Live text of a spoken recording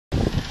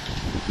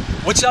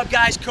What's up,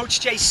 guys? Coach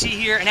JC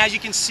here, and as you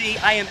can see,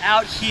 I am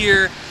out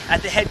here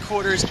at the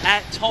headquarters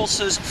at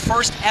Tulsa's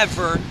first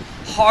ever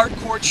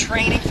hardcore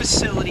training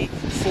facility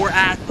for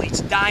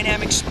athletes,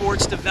 Dynamic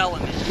Sports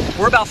Development.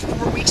 We're about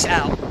 4 weeks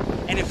out,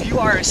 and if you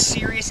are a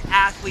serious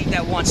athlete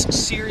that wants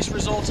serious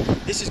results,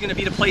 this is going to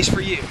be the place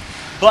for you.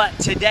 But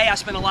today I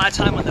spent a lot of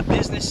time on the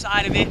business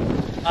side of it,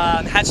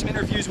 had some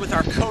interviews with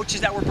our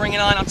coaches that we're bringing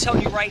on. I'm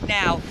telling you right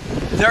now,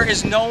 there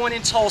is no one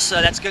in Tulsa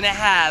that's going to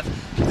have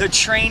the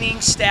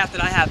training staff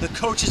that I have, the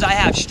coaches I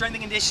have, strength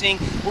and conditioning.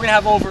 We're going to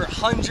have over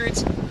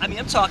hundreds, I'm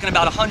talking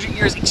about 100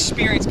 years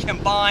experience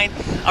combined.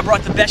 I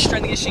brought the best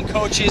strength and conditioning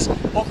coaches,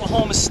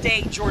 Oklahoma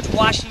State, George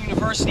Washington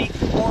University,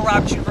 Oral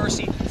Roberts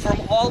University,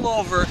 from all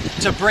over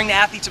to bring the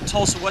athletes of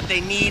Tulsa what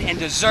they need and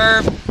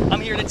deserve.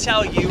 I'm here to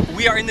tell you,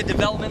 we are in the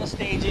developmental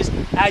stages.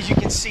 As you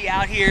can see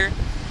out here,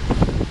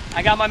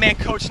 I got my man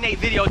Coach Nate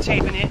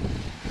videotaping it,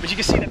 but you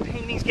can see the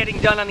painting's getting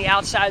done on the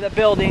outside of the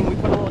building. We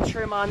put a little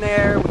trim on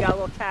there, we got a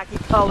little tacky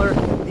color.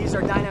 These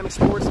are Dynamic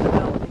Sports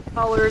Development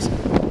colors,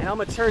 and I'm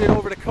gonna turn it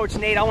over to Coach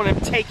Nate. I wanna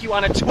take you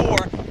on a tour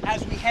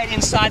as we head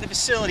inside the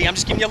facility. I'm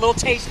just giving you a little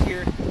taste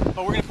here,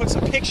 but we're gonna put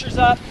some pictures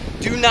up.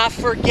 Do not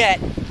forget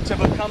to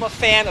become a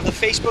fan of the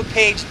Facebook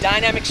page,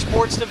 Dynamic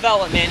Sports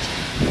Development.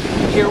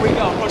 Here we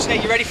go. Coach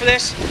Nate, you ready for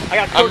this? I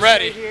got Coach I'm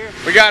ready. Nate here.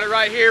 We got it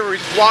right here. We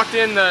just walked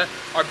in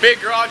our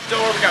big garage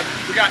door.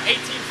 We got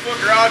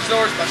 18-foot garage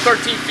doors, about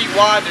 13 feet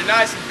wide. They're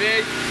nice and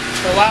big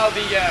to allow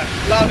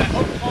that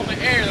Oklahoma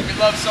air that we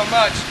love so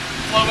much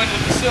to flow into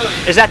the facility.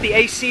 Is that the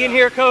AC in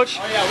here,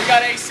 Coach? Oh yeah, we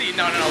got AC.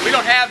 No, we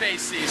don't have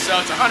AC. So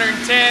it's 110.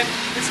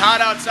 It's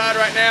hot outside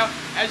right now.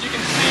 As you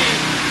can see,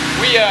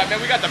 we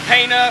got the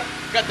paint up.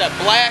 We got that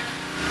black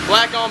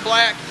on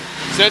black.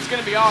 So it's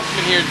gonna be awesome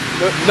in here.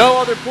 No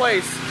other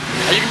place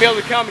you can be able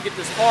to come and get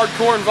this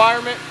hardcore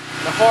environment,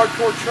 the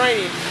hardcore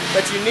training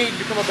that you need to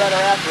become a better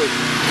athlete.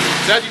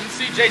 So as you can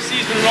see,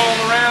 JC's been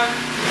rolling around.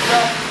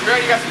 We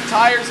already got some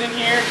tires in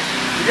here.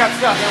 We got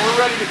stuff, man.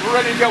 We're ready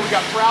to go. We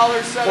got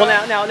prowlers set up.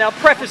 Well, now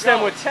preface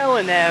them with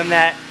telling them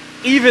that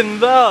even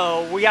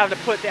though we have to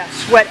put that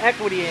sweat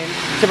equity in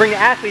to bring the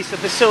athletes to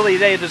the facility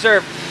they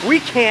deserve,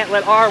 we can't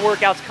let our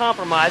workouts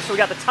compromise. So we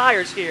got the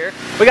tires here.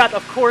 We got,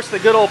 of course, the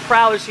good old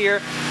prowlers here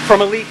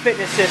from Elite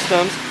Fitness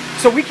Systems.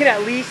 So we can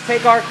at least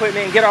take our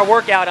equipment and get our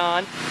workout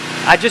on.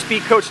 I just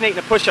beat Coach Nate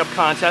in a push-up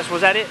contest.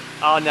 Was that it?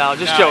 Oh no,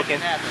 just joking.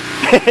 It didn't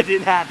happen. It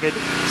didn't happen.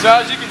 So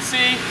as you can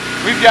see,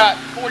 we've got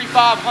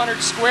 4,500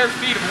 square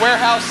feet of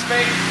warehouse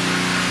space.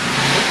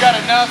 We've got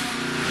enough,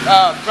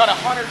 about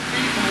 100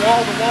 feet from wall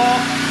to wall.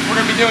 We're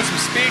going to be doing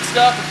some speed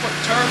stuff and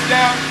putting turf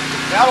down.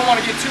 Now, I don't want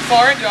to get too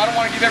far into it. I don't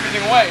want to give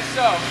everything away.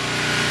 So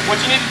what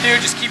you need to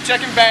do, just keep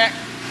checking back.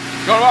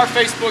 Go to our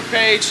Facebook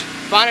page,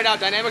 find it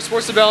out, Dynamic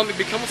Sports Development,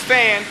 become a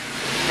fan.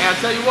 And I'll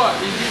tell you what,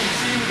 as you can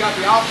see, we got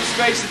the office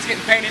space that's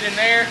getting painted in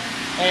there.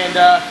 And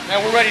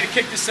now we're ready to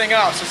kick this thing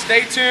off. So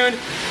stay tuned,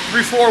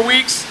 3-4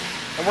 weeks,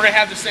 and we're going to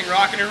have this thing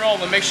rocking and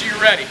rolling. Make sure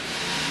you're ready.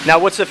 Now,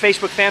 what's the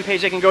Facebook fan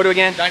page I can go to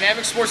again?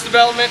 Dynamic Sports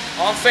Development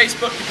on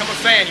Facebook. Become a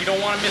fan. You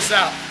don't want to miss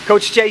out.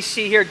 Coach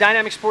JC here,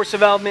 Dynamic Sports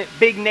Development.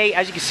 Big Nate,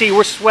 as you can see,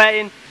 we're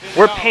sweating.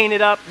 We're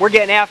painted up. We're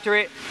getting after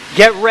it.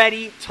 Get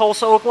ready.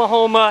 Tulsa,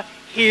 Oklahoma.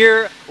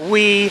 Here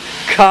we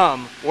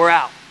come. We're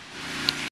out.